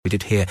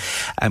did hear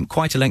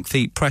quite a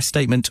lengthy press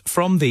statement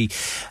from the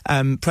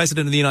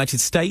President of the United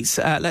States.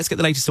 Let's get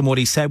the latest on what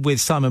he said with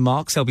Simon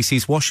Marks,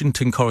 LBC's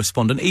Washington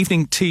correspondent.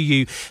 Evening to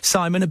you,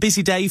 Simon. A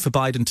busy day for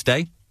Biden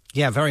today.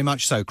 Yeah, very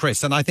much so,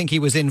 Chris. And I think he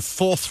was in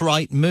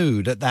forthright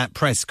mood at that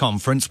press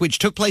conference, which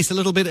took place a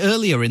little bit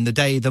earlier in the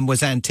day than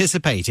was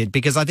anticipated,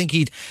 because I think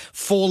he'd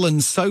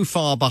fallen so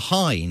far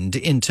behind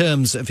in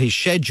terms of his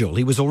schedule.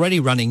 He was already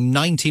running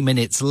 90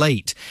 minutes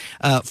late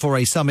for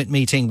a summit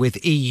meeting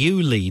with EU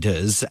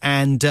leaders.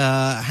 And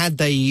had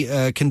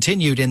they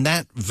continued in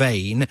that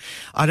vein,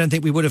 I don't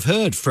think we would have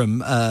heard from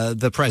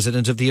the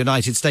President of the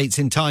United States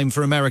in time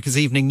for America's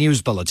evening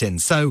news bulletin.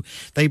 So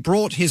they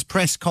brought his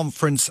press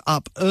conference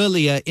up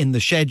earlier in the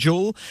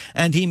schedule,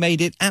 and he made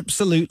it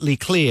absolutely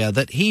clear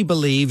that he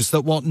believes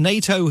that what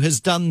NATO has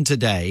done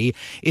today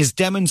is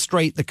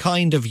demonstrate the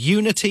kind of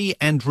unity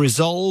and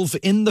resolve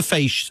in the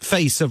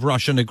face of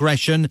Russian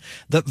aggression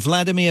that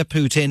Vladimir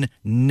Putin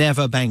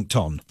never banked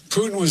on.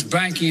 Putin was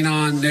banking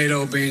on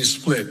NATO being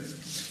split.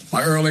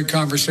 My early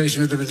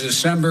conversation with him in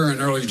December and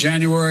early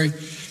January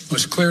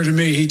was clear to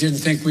me he didn't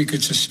think we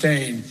could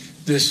sustain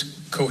this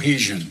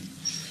cohesion.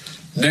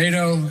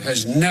 NATO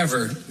has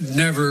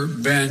never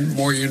been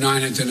more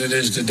united than it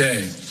is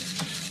today.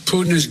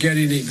 Putin is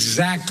getting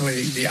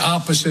exactly the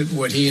opposite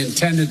what he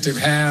intended to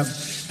have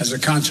as a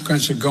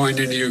consequence of going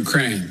into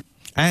Ukraine.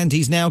 And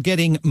he's now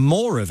getting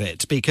more of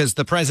it, because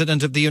the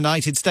President of the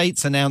United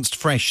States announced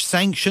fresh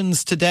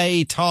sanctions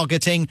today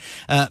targeting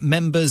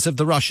members of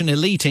the Russian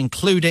elite,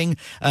 including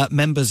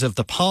members of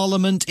the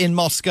parliament in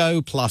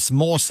Moscow, plus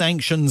more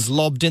sanctions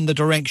lobbed in the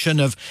direction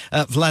of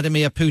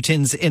Vladimir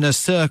Putin's inner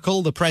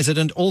circle. The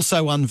President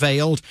also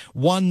unveiled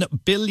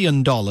 $1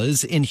 billion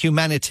in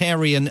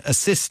humanitarian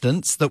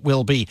assistance that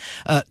will be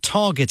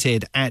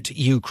targeted at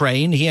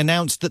Ukraine. He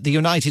announced that the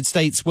United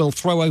States will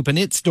throw open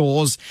its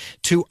doors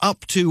to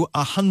up to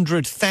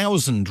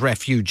 100,000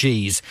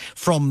 refugees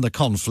from the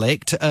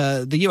conflict.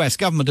 The US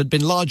government had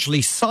been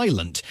largely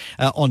silent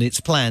on its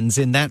plans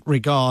in that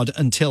regard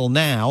until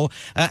now.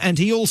 And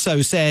he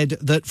also said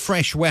that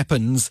fresh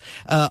weapons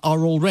are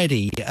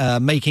already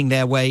making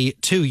their way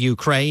to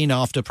Ukraine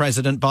after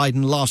President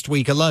Biden last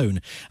week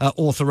alone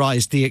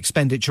authorized the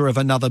expenditure of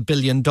another $1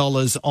 billion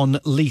on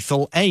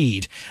lethal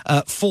aid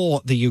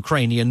for the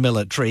Ukrainian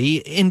military,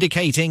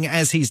 indicating,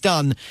 as he's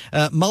done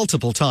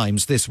multiple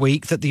times this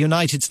week, that the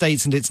United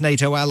States and its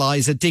NATO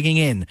allies are digging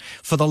in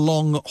for the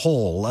long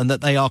haul, and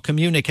that they are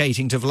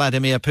communicating to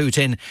Vladimir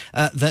Putin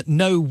that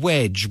no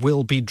wedge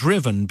will be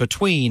driven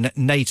between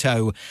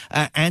NATO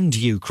and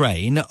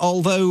Ukraine.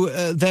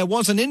 Although there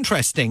was an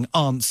interesting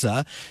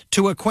answer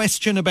to a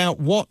question about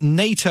what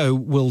NATO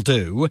will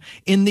do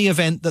in the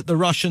event that the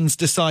Russians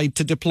decide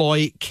to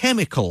deploy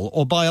chemical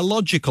or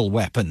biological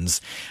weapons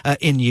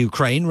in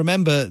Ukraine.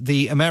 Remember,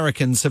 the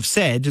Americans have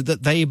said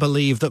that they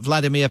believe that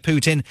Vladimir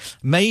Putin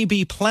may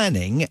be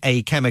planning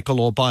a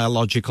chemical or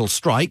biological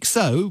strike.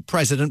 So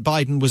President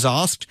Biden was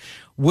asked,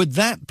 would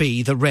that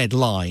be the red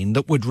line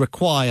that would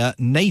require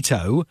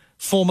NATO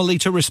formally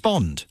to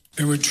respond?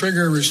 It would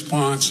trigger a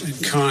response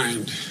in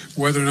kind.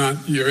 Whether or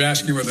not you're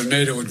asking whether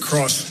NATO would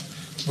cross,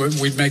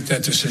 we'd make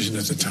that decision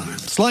at the time.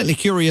 Slightly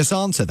curious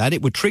answer, that.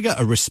 It would trigger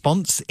a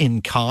response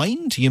in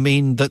kind? You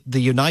mean that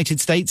the United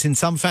States in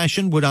some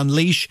fashion would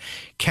unleash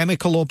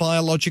chemical or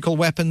biological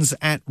weapons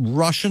at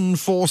Russian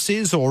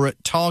forces or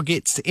at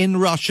targets in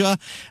Russia?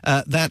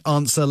 That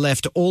answer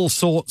left all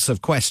sorts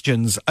of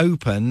questions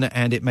open,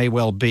 and it may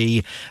well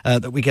be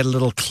that we get a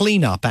little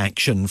clean-up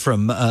action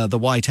from the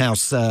White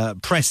House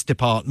press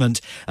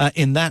department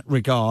in that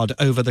regard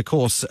over the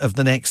course of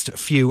the next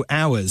few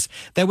hours.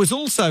 There was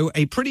also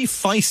a pretty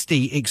feisty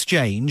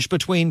exchange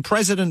between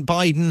President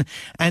Biden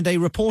and a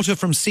reporter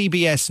from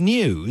CBS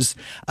News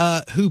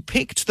who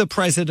picked the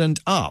president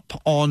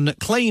up on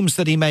claims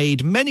that he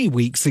made many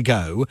weeks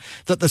ago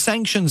that the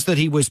sanctions that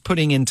he was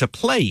putting into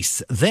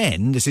place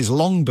then, this is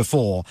long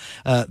before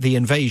the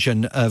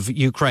invasion of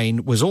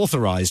Ukraine was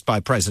authorized by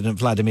President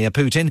Vladimir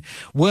Putin,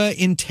 were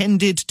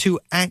intended to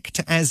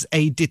act as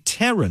a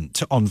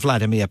deterrent on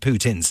Vladimir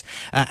Putin's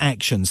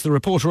actions. The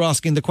reporter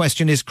asking the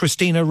question is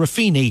Christina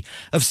Ruffini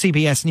of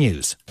CBS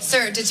News.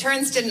 Sir,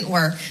 deterrence didn't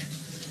work.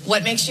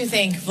 What makes you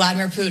think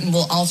Vladimir Putin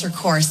will alter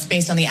course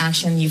based on the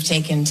action you've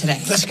taken today?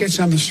 Let's get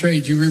something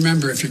straight. You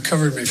remember, if you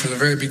covered me from the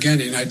very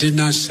beginning, I did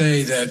not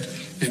say that,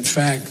 in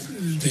fact,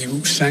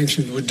 the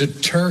sanctions would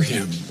deter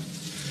him.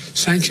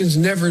 Sanctions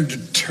never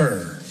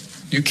deter.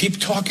 You keep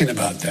talking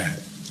about that.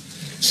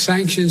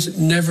 Sanctions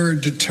never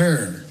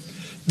deter.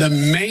 The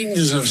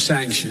maintenance of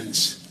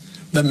sanctions,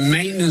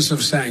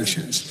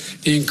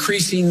 the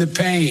increasing the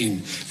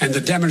pain, and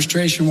the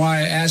demonstration why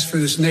I asked for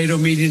this NATO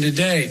meeting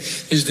today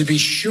is to be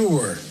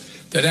sure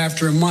that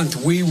after a month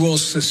we will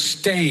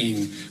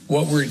sustain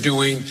what we're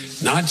doing,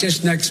 not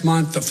just next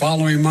month, the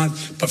following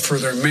month, but for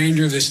the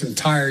remainder of this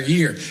entire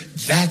year.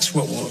 That's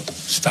what will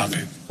stop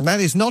him. That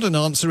is not an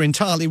answer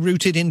entirely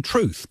rooted in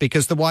truth,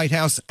 because the White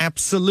House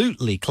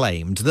absolutely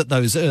claimed that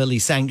those early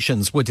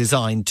sanctions were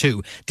designed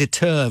to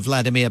deter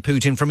Vladimir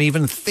Putin from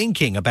even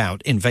thinking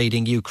about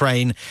invading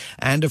Ukraine.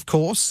 And of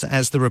course,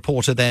 as the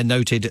reporter there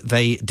noted,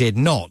 they did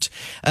not.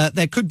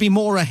 There could be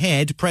more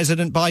ahead.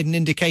 President Biden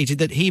indicated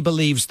that he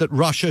believes that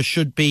Russia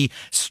should be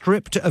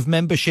stripped of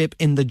membership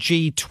in the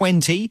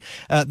G20.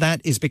 That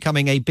is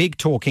becoming a big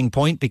talking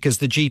point because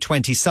the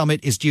G20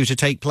 summit is due to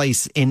take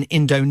place in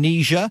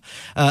Indonesia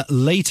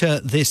later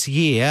this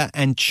year,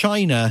 and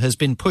China has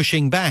been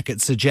pushing back at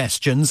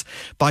suggestions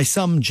by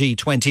some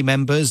G20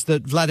 members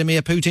that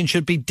Vladimir Putin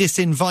should be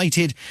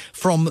disinvited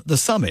from the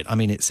summit. I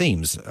mean, it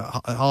seems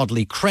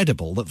hardly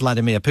credible that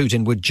Vladimir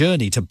Putin would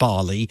journey to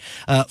Bali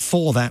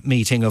for that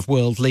meeting of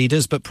world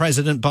leaders, but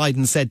President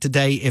Biden said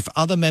today if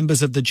other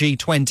members of the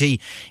G20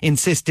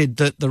 insisted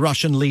that the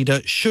Russian leader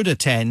should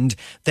attend,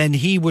 then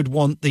he would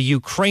want the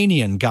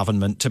Ukrainian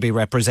government to be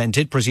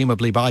represented,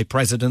 presumably by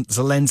President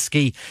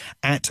Zelensky,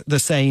 at the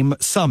same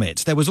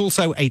summit. There was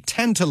also a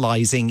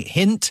tantalizing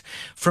hint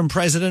from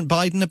President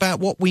Biden about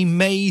what we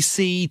may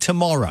see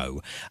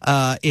tomorrow.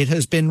 It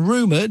has been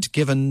rumoured,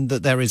 given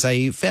that there is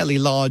a fairly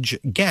large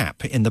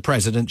gap in the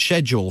president's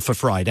schedule for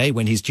Friday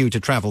when he's due to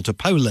travel to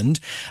Poland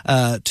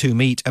to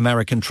meet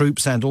American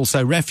troops and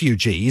also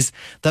refugees,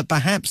 that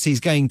perhaps he's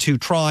going to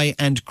try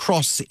and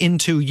cross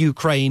into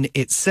Ukraine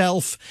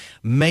itself,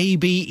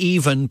 maybe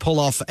even pull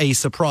off a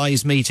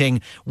surprise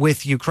meeting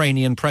with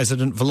Ukrainian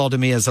President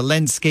Volodymyr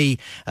Zelensky.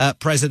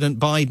 President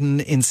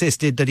Biden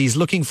insisted that he's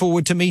looking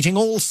forward to meeting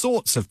all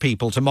sorts of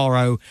people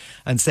tomorrow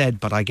and said,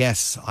 but I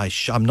guess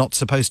I'm not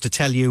supposed to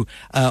tell you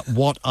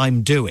what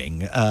I'm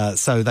doing.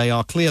 So they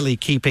are clearly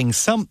keeping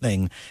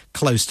something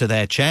close to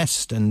their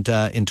chest, and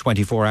in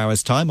 24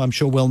 hours' time, I'm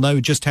sure we'll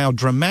know just how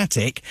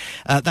dramatic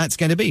that's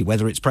going to be,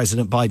 whether it's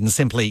President Biden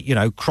simply,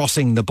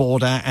 crossing the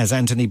border, as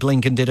Antony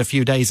Blinken did a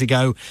few days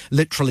ago,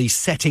 literally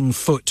setting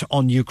foot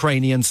on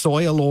Ukrainian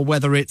soil, or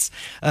whether it's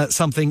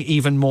something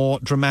even more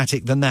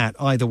dramatic than that.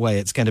 Either way,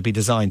 it's going to be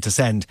designed to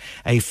send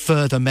a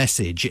further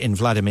message in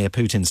Vladimir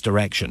Putin's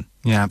direction.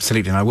 Yeah,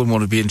 absolutely. And I wouldn't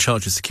want to be in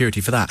charge of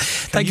security for that.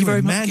 Thank you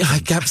very much.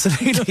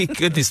 Absolutely.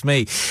 Goodness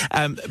me.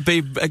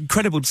 Be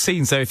incredible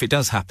scenes, though, if it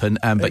does happen.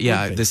 But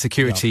yeah, the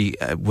security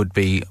would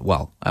be,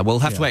 we'll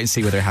have to wait and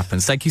see whether it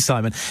happens. Thank you,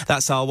 Simon.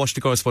 That's our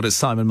Washington correspondent,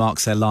 Simon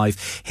Marks, there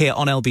live here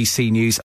on LBC News.